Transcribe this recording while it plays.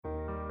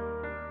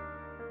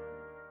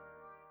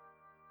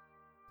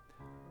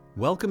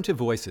Welcome to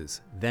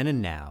Voices, Then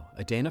and Now,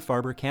 a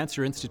Dana-Farber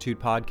Cancer Institute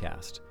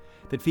podcast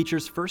that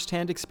features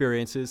firsthand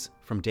experiences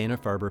from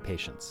Dana-Farber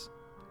patients.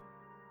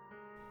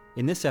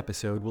 In this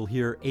episode, we'll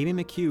hear Amy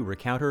McHugh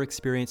recount her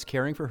experience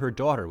caring for her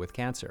daughter with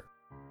cancer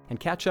and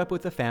catch up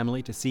with the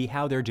family to see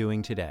how they're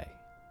doing today.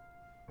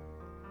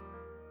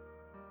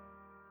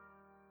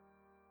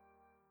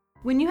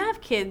 When you have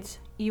kids,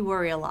 you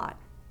worry a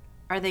lot.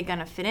 Are they going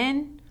to fit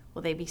in?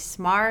 Will they be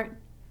smart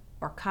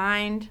or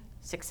kind,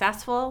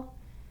 successful?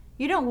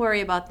 You don't worry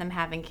about them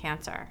having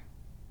cancer.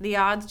 The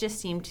odds just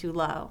seem too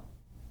low.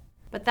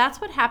 But that's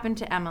what happened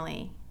to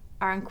Emily,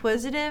 our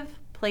inquisitive,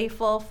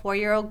 playful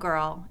 4-year-old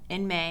girl,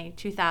 in May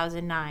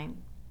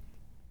 2009.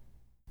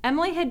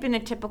 Emily had been a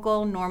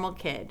typical, normal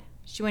kid.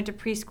 She went to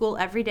preschool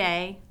every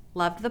day,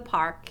 loved the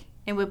park,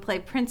 and would play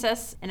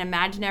princess and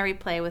imaginary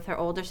play with her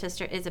older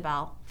sister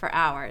Isabel for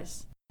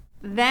hours.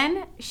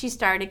 Then she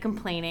started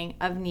complaining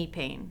of knee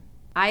pain.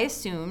 I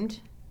assumed,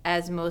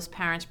 as most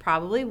parents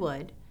probably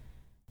would,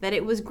 that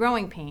it was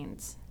growing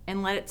pains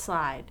and let it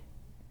slide.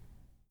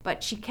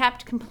 But she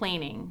kept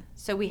complaining,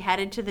 so we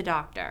headed to the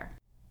doctor.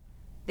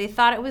 They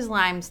thought it was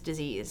Lyme's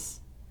disease.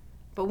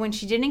 But when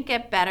she didn't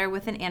get better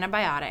with an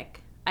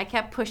antibiotic, I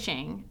kept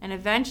pushing, and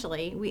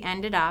eventually we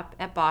ended up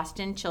at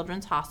Boston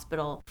Children's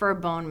Hospital for a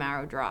bone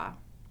marrow draw.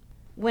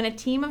 When a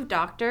team of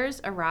doctors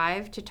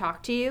arrive to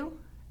talk to you,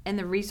 and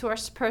the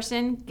resource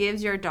person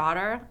gives your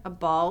daughter a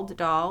bald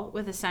doll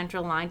with a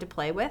central line to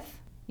play with,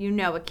 you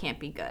know it can't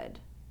be good.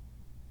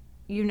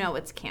 You know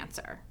it's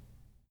cancer.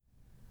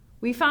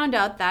 We found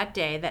out that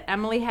day that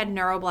Emily had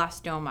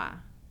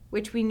neuroblastoma,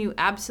 which we knew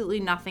absolutely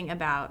nothing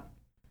about.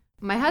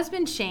 My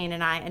husband Shane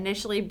and I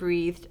initially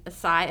breathed a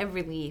sigh of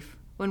relief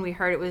when we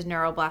heard it was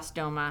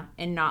neuroblastoma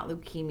and not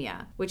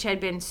leukemia, which had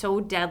been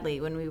so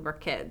deadly when we were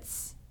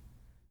kids.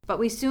 But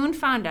we soon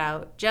found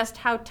out just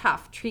how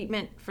tough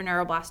treatment for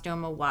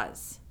neuroblastoma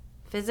was,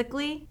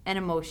 physically and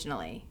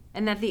emotionally,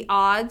 and that the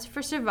odds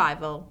for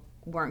survival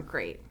weren't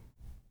great.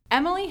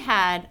 Emily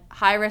had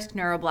high-risk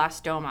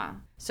neuroblastoma,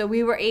 so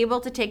we were able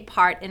to take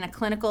part in a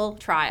clinical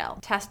trial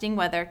testing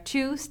whether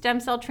 2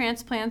 stem cell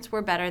transplants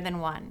were better than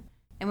 1.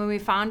 And when we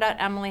found out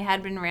Emily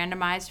had been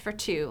randomized for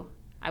 2,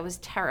 I was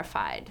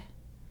terrified.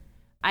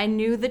 I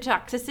knew the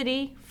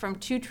toxicity from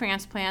 2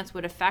 transplants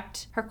would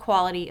affect her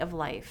quality of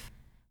life,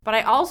 but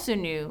I also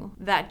knew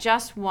that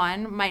just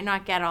 1 might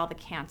not get all the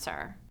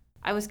cancer.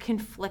 I was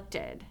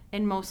conflicted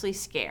and mostly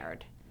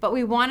scared, but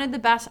we wanted the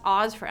best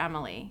odds for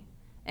Emily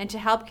and to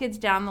help kids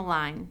down the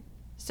line,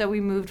 so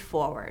we moved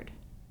forward.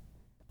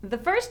 The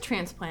first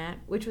transplant,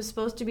 which was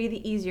supposed to be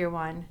the easier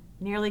one,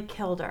 nearly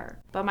killed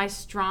her, but my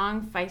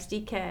strong,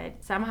 feisty kid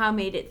somehow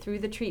made it through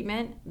the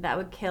treatment that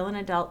would kill an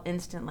adult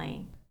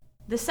instantly.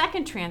 The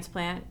second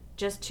transplant,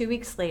 just 2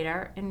 weeks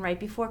later and right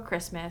before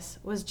Christmas,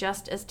 was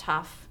just as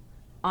tough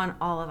on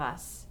all of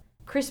us.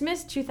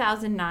 Christmas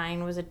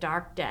 2009 was a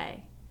dark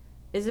day.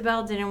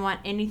 Isabel didn't want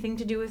anything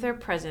to do with her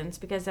presents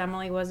because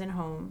Emily wasn't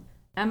home.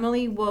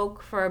 Emily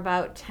woke for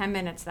about 10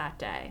 minutes that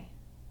day,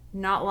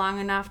 not long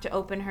enough to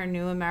open her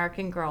new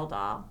American Girl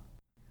doll.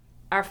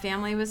 Our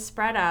family was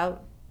spread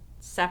out,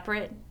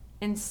 separate,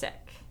 and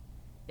sick.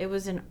 It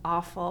was an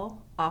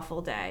awful,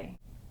 awful day.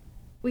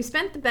 We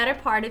spent the better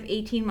part of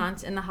 18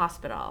 months in the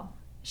hospital,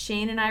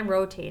 Shane and I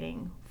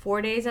rotating,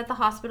 4 days at the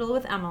hospital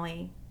with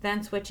Emily,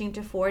 then switching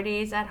to 4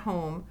 days at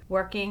home,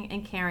 working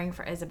and caring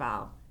for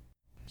Isabel.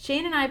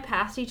 Shane and I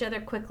passed each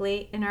other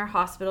quickly in our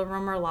hospital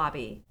room or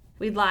lobby.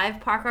 We'd live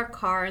park our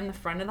car in the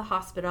front of the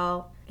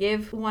hospital,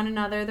 give one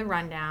another the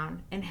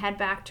rundown, and head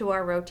back to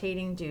our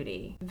rotating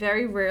duty.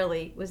 Very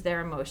rarely was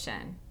there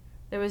emotion.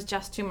 There was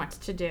just too much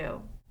to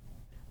do.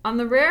 On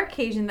the rare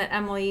occasion that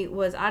Emily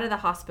was out of the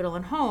hospital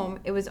and home,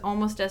 it was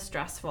almost as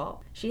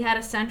stressful. She had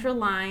a central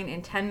line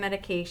and 10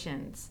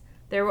 medications.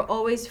 There were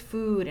always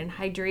food and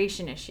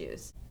hydration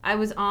issues. I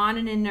was on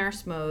and in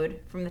nurse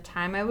mode from the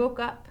time I woke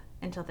up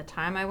until the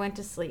time I went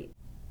to sleep.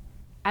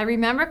 I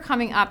remember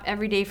coming up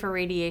every day for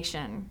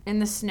radiation, in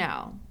the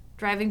snow,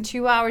 driving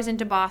 2 hours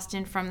into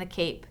Boston from the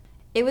Cape.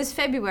 It was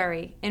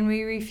February, and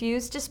we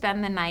refused to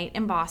spend the night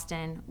in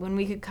Boston when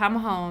we could come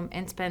home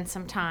and spend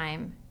some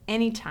time,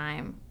 any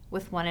time,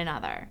 with one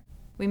another.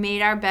 We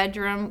made our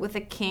bedroom with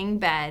a king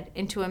bed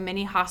into a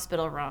mini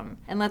hospital room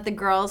and let the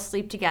girls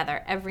sleep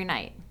together every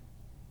night.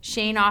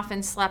 Shane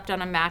often slept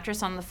on a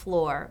mattress on the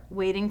floor,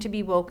 waiting to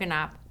be woken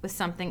up with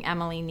something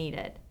Emily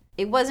needed.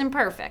 It wasn't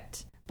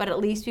perfect, but at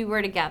least we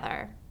were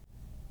together.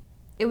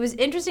 It was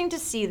interesting to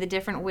see the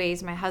different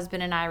ways my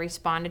husband and I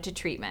responded to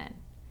treatment.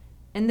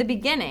 In the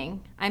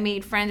beginning, I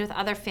made friends with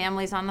other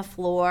families on the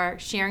floor,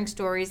 sharing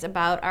stories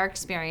about our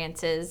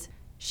experiences.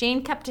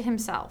 Shane kept to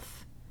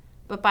himself.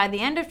 But by the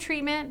end of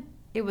treatment,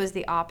 it was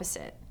the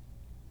opposite.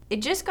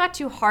 It just got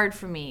too hard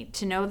for me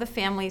to know the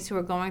families who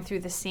were going through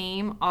the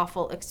same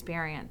awful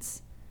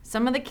experience.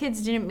 Some of the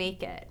kids didn't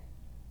make it.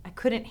 I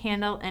couldn't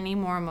handle any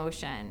more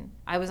emotion.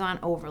 I was on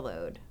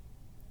overload.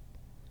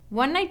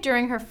 One night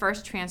during her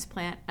first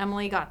transplant,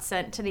 Emily got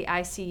sent to the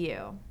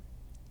ICU.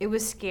 It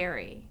was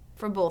scary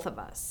for both of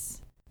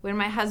us. When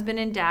my husband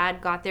and dad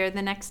got there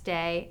the next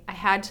day, I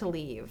had to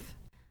leave.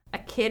 A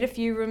kid a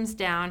few rooms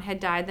down had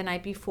died the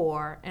night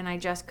before, and I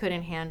just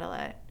couldn't handle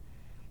it.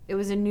 It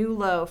was a new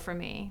low for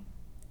me.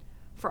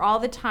 For all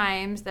the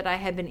times that I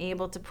had been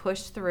able to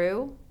push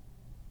through,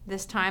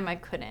 this time I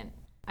couldn't.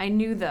 I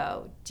knew,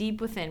 though,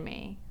 deep within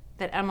me,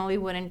 that Emily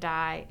wouldn't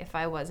die if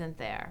I wasn't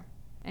there.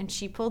 And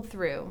she pulled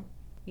through,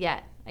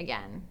 yet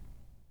again.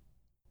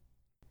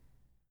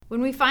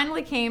 When we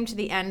finally came to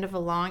the end of a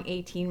long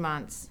 18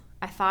 months,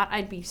 I thought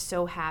I'd be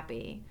so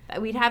happy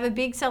that we'd have a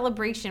big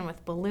celebration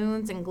with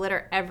balloons and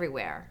glitter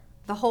everywhere,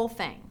 the whole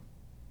thing.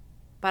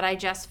 But I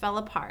just fell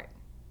apart.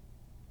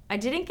 I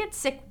didn't get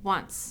sick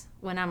once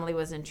when Emily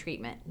was in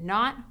treatment,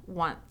 not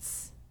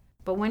once.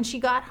 But when she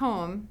got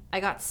home,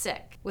 I got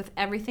sick with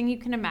everything you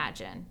can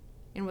imagine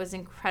and was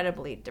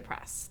incredibly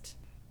depressed.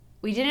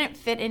 We didn't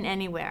fit in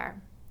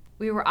anywhere.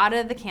 We were out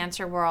of the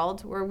cancer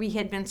world where we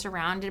had been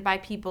surrounded by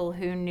people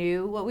who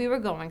knew what we were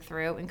going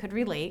through and could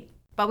relate.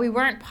 But we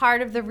weren't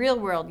part of the real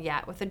world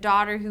yet with a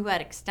daughter who had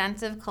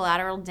extensive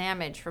collateral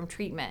damage from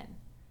treatment.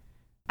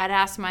 I'd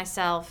ask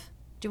myself,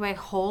 do I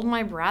hold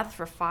my breath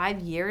for 5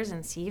 years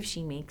and see if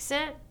she makes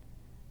it?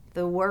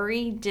 The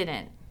worry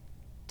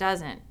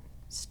doesn't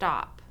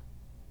stop.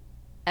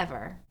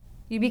 Ever.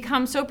 You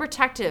become so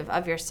protective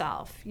of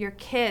yourself, your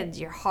kids,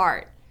 your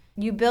heart.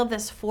 You build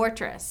this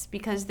fortress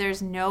because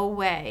there's no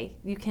way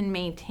you can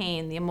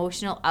maintain the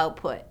emotional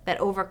output that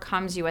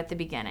overcomes you at the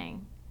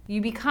beginning.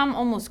 You become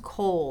almost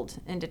cold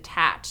and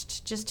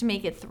detached just to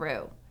make it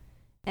through.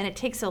 And it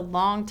takes a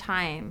long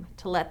time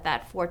to let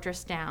that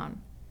fortress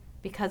down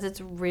because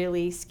it's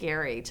really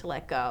scary to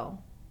let go.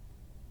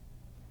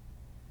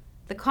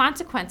 The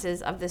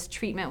consequences of this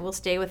treatment will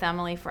stay with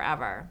Emily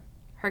forever.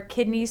 Her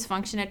kidneys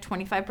function at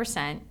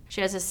 25%.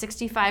 She has a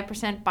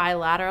 65%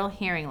 bilateral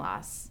hearing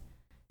loss.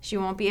 She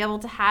won't be able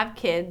to have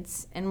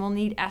kids and will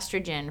need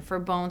estrogen for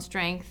bone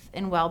strength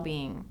and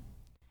well-being.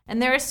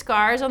 And there are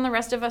scars on the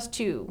rest of us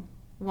too,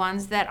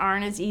 ones that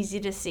aren't as easy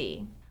to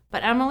see.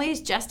 But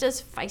Emily's just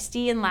as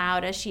feisty and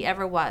loud as she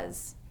ever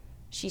was.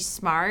 She's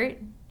smart,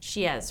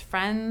 she has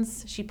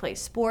friends, she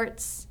plays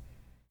sports.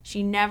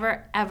 She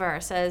never ever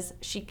says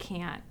she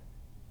can't.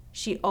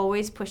 She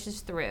always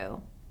pushes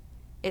through.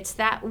 It's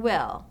that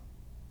will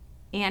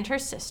and her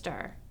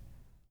sister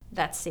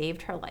that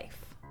saved her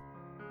life.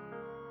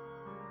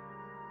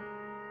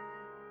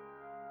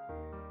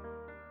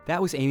 That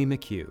was Amy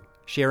McHugh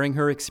sharing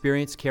her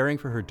experience caring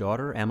for her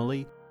daughter,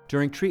 Emily,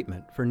 during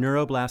treatment for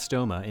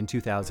neuroblastoma in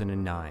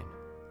 2009.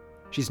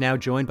 She's now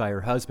joined by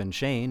her husband,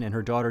 Shane, and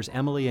her daughters,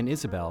 Emily and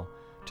Isabel,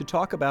 to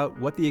talk about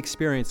what the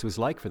experience was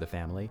like for the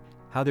family,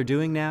 how they're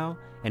doing now,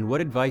 and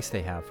what advice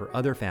they have for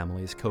other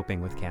families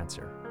coping with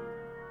cancer.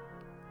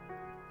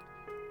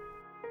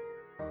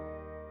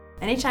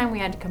 Anytime we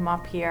had to come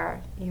up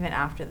here, even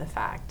after the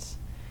fact,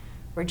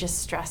 were just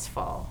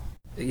stressful.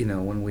 You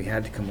know, when we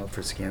had to come up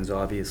for scans,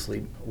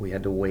 obviously, we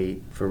had to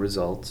wait for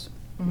results,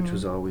 which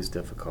was always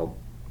difficult.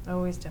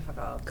 Always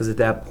difficult. Because at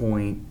that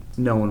point,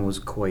 no one was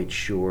quite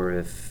sure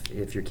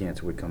if your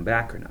cancer would come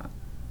back or not.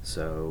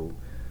 So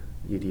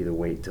you'd either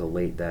wait till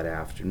late that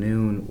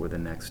afternoon or the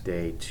next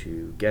day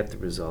to get the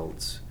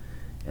results,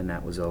 and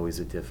that was always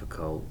a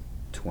difficult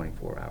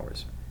 24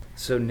 hours.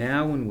 So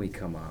now when we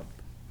come up,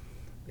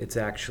 it's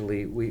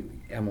actually,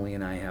 Emily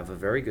and I have a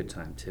very good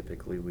time.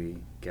 Typically we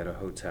get a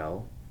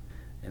hotel,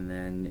 and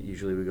then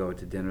usually we go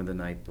to dinner the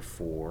night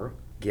before,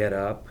 get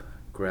up,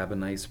 grab a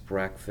nice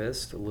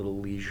breakfast, a little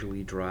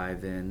leisurely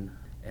drive in,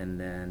 and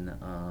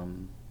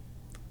then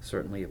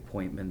certainly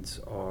appointments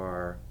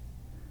are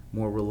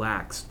more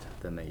relaxed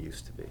than they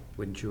used to be.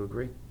 Wouldn't you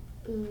agree?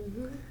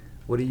 Mm-hmm.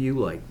 What do you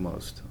like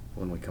most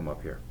when we come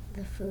up here?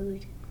 The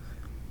food.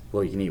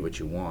 Well, you can eat what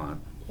you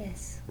want,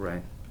 Yes.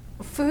 right?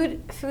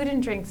 Food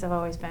and drinks have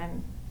always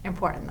been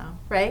important, though,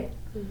 right?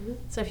 Mm-hmm.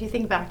 So if you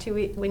think back to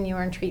when you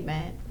were in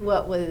treatment,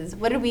 what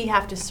did we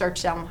have to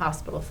search down the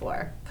hospital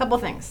for? A couple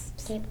things.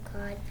 Cape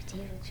Cod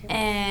potato chips.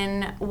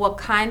 And what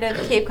kind of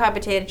Cape Cod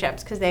potato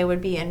chips? Because they would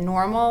be a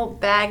normal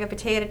bag of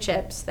potato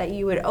chips that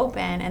you would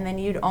open, and then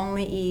you'd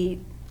only eat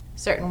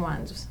certain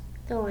ones.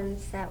 The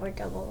ones that were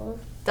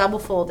Double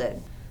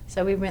folded.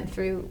 So we went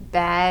through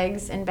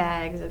bags and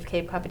bags of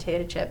Cape Cod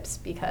potato chips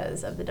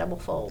because of the double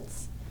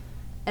folds.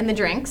 And the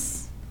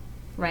drinks,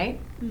 right?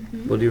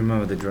 Mm-hmm. Well, do you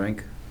remember the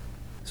drink?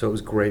 So it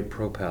was Grape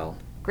Propel.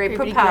 Grape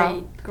Grapey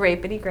Propel,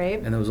 Grapety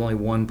Grape. And there was only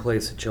one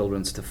place at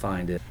Children's to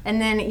find it. And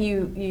then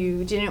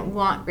you didn't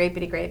want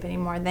Grapety Grape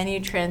anymore. Then you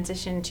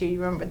transitioned to, you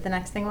remember what the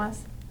next thing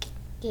was?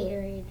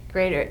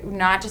 Gatorade.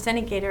 Not just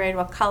any Gatorade.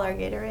 What color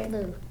Gatorade?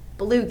 Blue.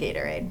 Blue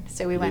Gatorade.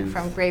 So we went Blue.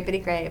 from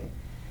Grapety Grape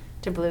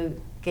to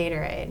blue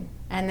Gatorade.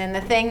 And then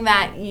the thing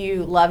that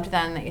you loved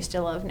then that you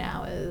still love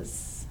now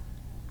is?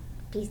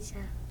 Pizza.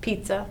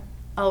 Pizza.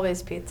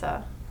 Always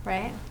pizza,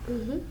 right?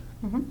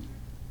 Mm-hmm.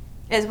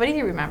 Mm-hmm. What do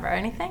you remember?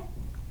 Anything?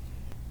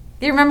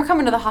 Do you remember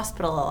coming to the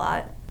hospital a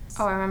lot?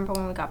 Oh, I remember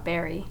when we got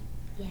Barry.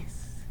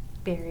 Yes.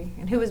 Barry.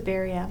 And who was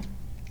Barry at?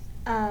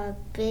 A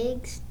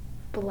big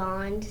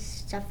blonde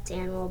stuffed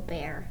animal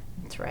bear.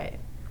 That's right.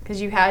 Because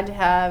you had to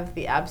have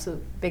the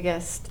absolute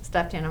biggest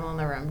stuffed animal in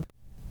the room.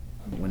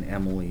 When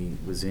Emily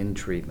was in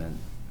treatment,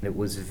 It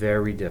was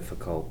very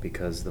difficult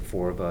because the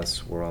four of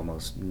us were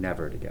almost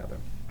never together,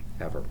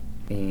 ever.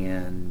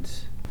 And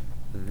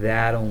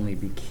that only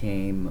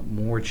became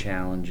more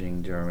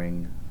challenging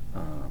during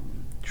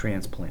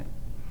transplant.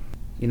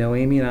 You know,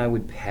 Amy and I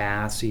would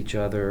pass each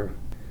other.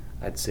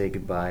 I'd say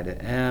goodbye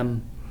to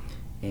Em.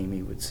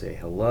 Amy would say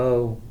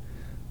hello.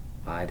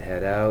 I'd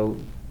head out,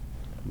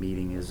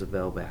 meeting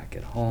Isabel back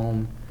at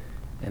home,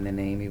 and then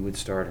Amy would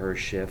start her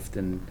shift,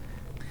 and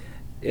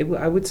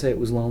I would say it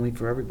was lonely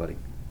for everybody.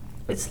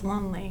 It's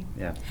lonely.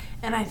 Yeah.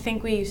 And I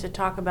think we used to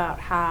talk about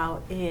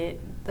how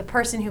the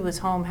person who was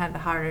home had the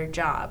harder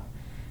job,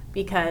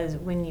 because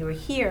when you were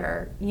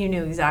here, you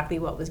knew exactly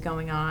what was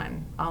going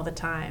on all the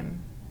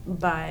time.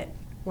 But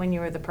when you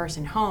were the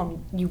person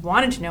home, you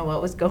wanted to know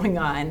what was going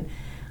on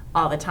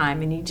all the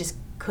time, and you just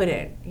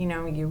couldn't. You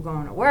know, you were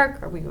going to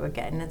work, or we were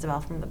getting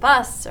Isabel from the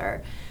bus,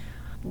 or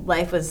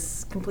life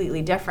was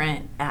completely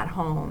different at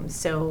home.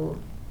 So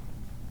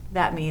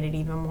that made it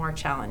even more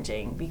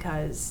challenging,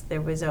 because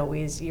there was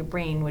always, your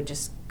brain would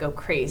just go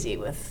crazy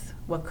with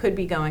what could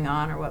be going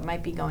on or what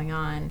might be going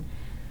on,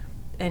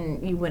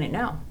 and you wouldn't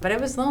know. But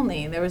it was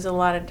lonely. There was a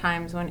lot of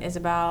times when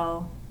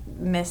Isabel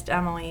missed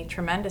Emily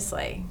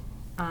tremendously.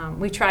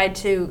 We tried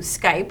to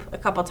Skype a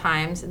couple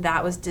times.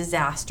 That was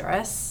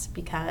disastrous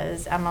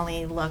because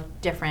Emily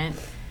looked different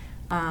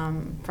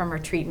from her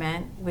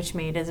treatment, which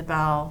made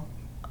Isabel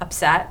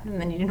upset,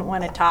 and then you didn't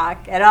want to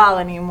talk at all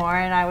anymore.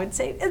 And I would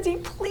say, Izzy,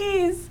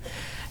 please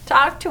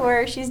talk to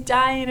her. She's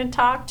dying to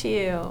talk to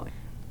you.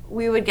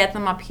 We would get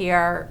them up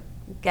here,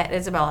 get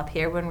Isabel up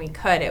here when we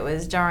could. It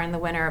was during the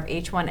winter of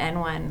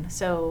H1N1,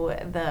 so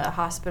the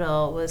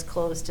hospital was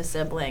closed to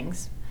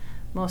siblings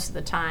most of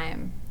the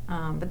time.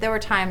 But there were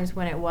times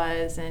when it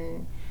was,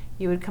 and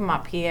you would come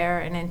up here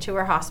and into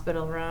her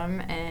hospital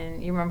room,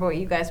 and you remember what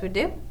you guys would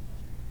do?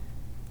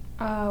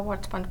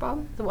 Watch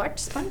SpongeBob. Watch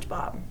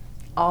SpongeBob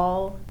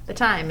all the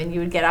time, and you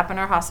would get up in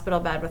her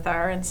hospital bed with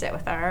her and sit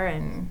with her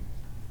and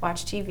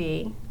watch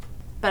TV.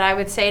 But I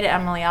would say to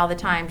Emily all the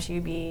time, she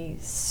would be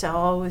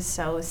so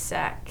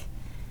sick,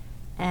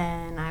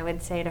 and I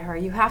would say to her,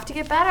 you have to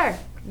get better.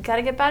 You got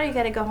to get better. You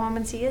got to go home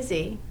and see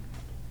Izzy.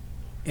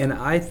 And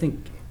I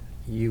think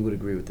you would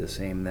agree with this,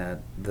 Aim,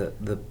 that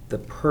the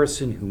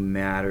person who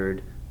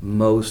mattered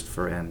most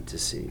for Em to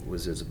see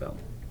was Isabel,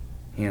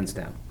 hands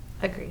down.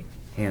 Agreed.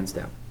 Hands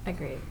down.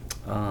 Agreed.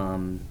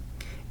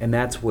 And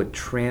that's what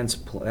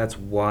that's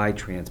why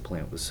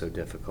transplant was so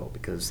difficult,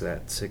 because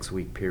that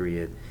 6-week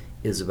period,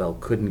 Isabel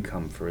couldn't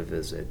come for a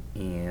visit,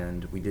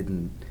 and we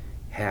didn't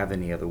have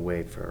any other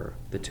way for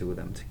the two of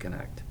them to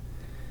connect.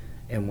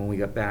 And when we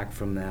got back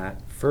from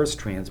that first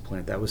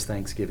transplant, that was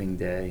Thanksgiving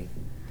Day,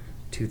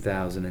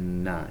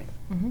 2009.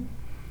 Mm-hmm.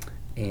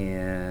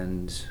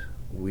 And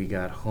we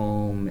got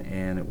home,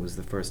 and it was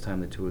the first time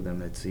the two of them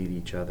had seen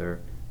each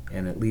other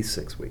in at least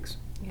 6 weeks.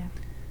 Yeah.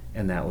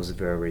 And that was a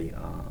very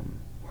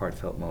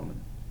heartfelt moment.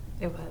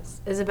 It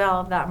was.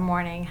 Isabel that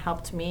morning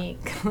helped me,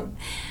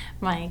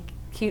 my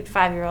cute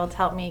 5-year-old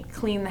helped me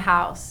clean the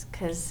house,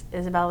 because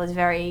Isabel was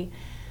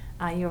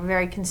you were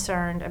very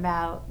concerned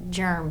about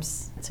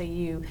germs. So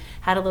you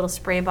had a little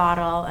spray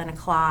bottle and a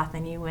cloth,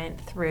 and you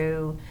went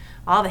through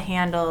all the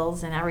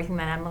handles and everything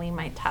that Emily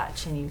might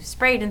touch, and you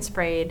sprayed and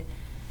sprayed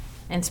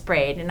and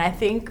sprayed. And I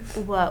think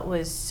what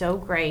was so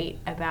great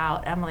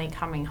about Emily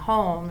coming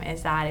home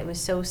is that it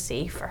was so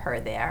safe for her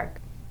there.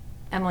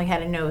 Emily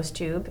had a nose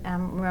tube.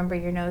 Remember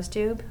your nose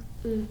tube?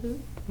 Mm-hmm.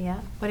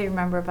 Yeah. What do you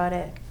remember about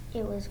it?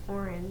 It was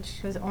orange.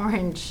 It was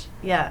orange.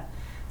 Yeah.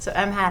 So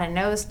Em had a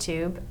nose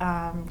tube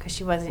because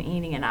she wasn't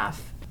eating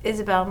enough.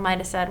 Isabel might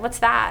have said, "What's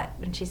that?"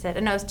 And she said,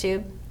 "A nose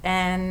tube."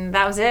 And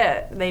that was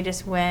it. They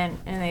just went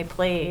and they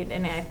played.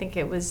 And I think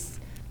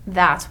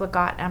that's what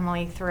got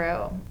Emily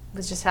through,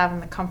 was just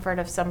having the comfort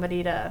of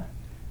somebody to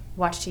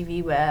watch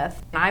TV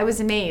with. And I was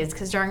amazed,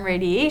 because during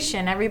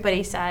radiation,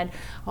 everybody said,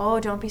 "Oh,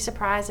 don't be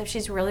surprised if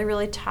she's really,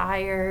 really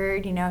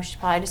tired. You know, she's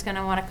probably just going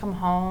to want to come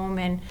home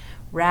and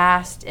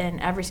rest." And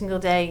every single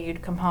day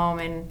you'd come home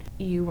and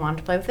you wanted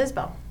to play with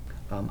Isabel.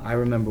 I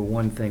remember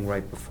one thing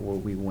right before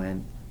we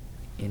went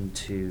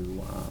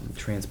into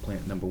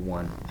transplant number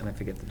 1, and I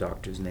forget the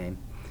doctor's name.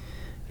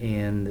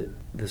 And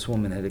this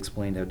woman had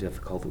explained how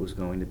difficult it was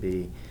going to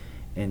be,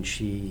 and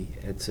she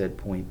had said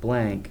point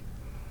blank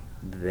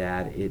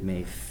that it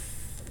may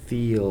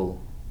feel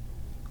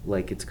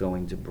like it's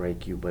going to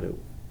break you, but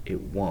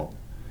it won't.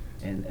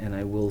 And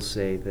I will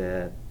say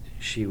that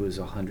she was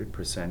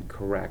 100%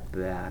 correct,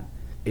 that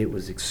it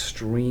was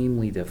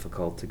extremely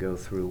difficult to go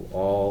through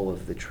all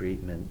of the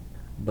treatment,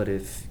 but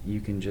if you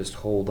can just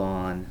hold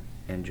on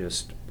and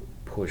just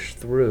push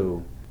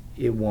through,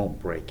 it won't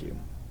break you.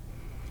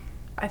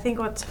 I think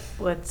what's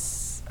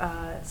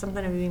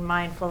something to be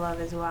mindful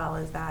of as well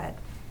is that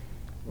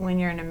when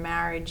you're in a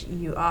marriage,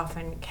 you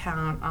often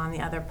count on the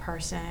other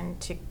person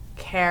to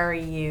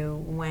carry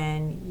you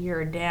when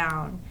you're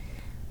down.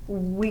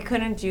 We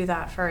couldn't do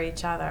that for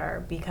each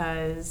other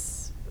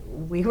because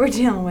we were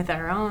dealing with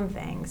our own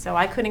thing. So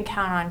I couldn't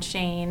count on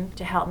Shane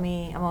to help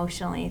me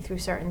emotionally through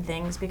certain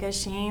things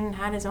because Shane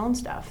had his own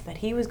stuff that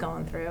he was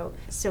going through.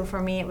 So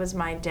for me, it was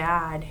my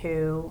dad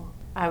who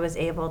I was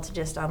able to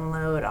just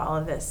unload all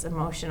of this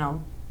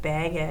emotional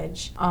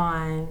baggage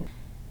on.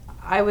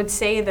 I would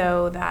say,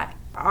 though, that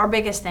our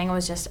biggest thing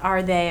was just,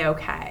 are they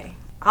okay?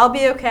 I'll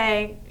be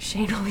okay.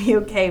 Shane will be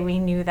okay. We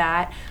knew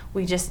that.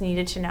 We just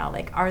needed to know,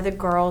 like, are the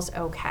girls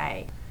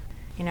okay?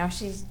 You know,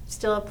 she's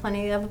still have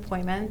plenty of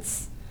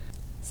appointments.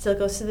 Still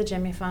goes to the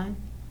Jimmy Fund.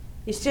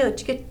 Do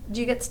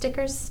you get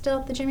stickers still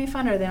at the Jimmy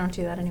Fund, or they don't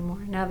do that anymore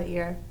now that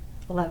you're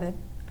 11?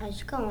 I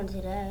just got one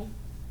today.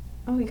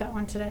 Oh, you got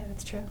one today.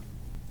 That's true.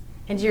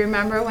 And do you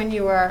remember when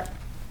you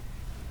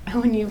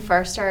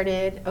first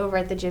started over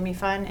at the Jimmy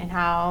Fund and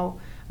how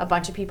a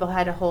bunch of people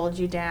had to hold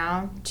you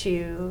down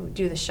to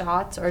do the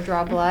shots or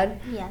draw blood?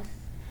 Yes.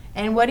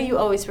 And what do you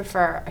always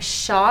prefer, a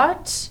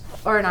shot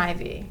or an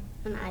IV?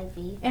 An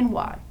IV. And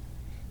why?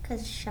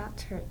 Because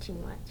shots hurt too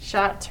much.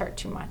 Shots hurt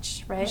too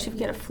much, right? You should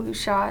get a flu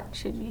shot.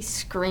 Should be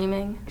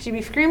screaming. She'd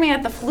be screaming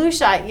at the flu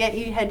shot, yet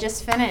you had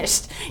just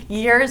finished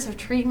years of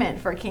treatment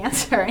for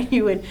cancer, and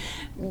you would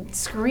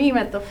scream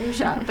at the flu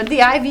shot. But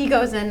the IV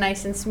goes in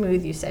nice and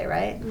smooth, you say,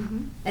 right?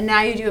 Mm-hmm. And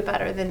now you do it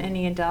better than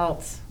any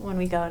adults when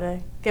we go to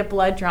get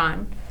blood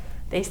drawn.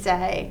 They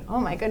say,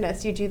 oh my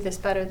goodness, you do this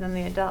better than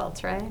the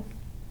adults, right?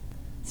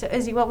 So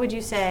Izzy, what would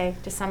you say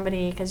to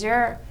somebody, because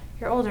you're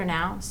older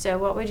now, so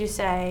what would you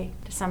say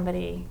to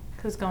somebody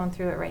who's going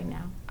through it right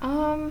now?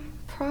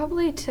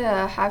 Probably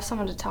to have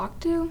someone to talk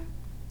to.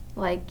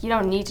 Like, you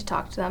don't need to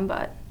talk to them,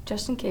 but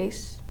just in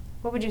case.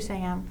 What would you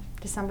say,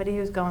 to somebody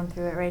who's going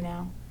through it right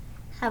now?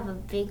 Have a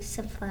big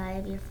supply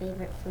of your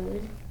favorite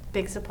food.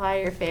 Big supply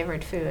of your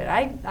favorite food.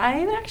 I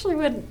actually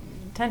would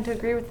tend to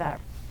agree with that.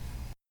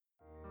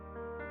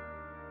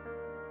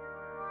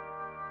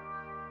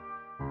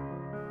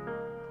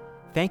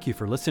 Thank you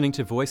for listening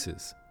to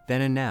Voices,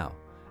 Then and Now,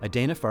 a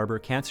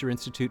Dana-Farber Cancer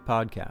Institute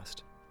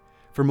podcast.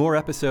 For more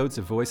episodes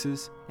of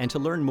Voices and to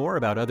learn more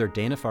about other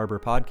Dana-Farber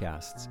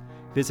podcasts,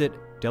 visit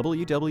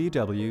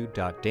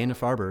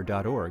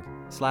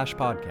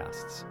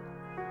www.danafarber.org/podcasts.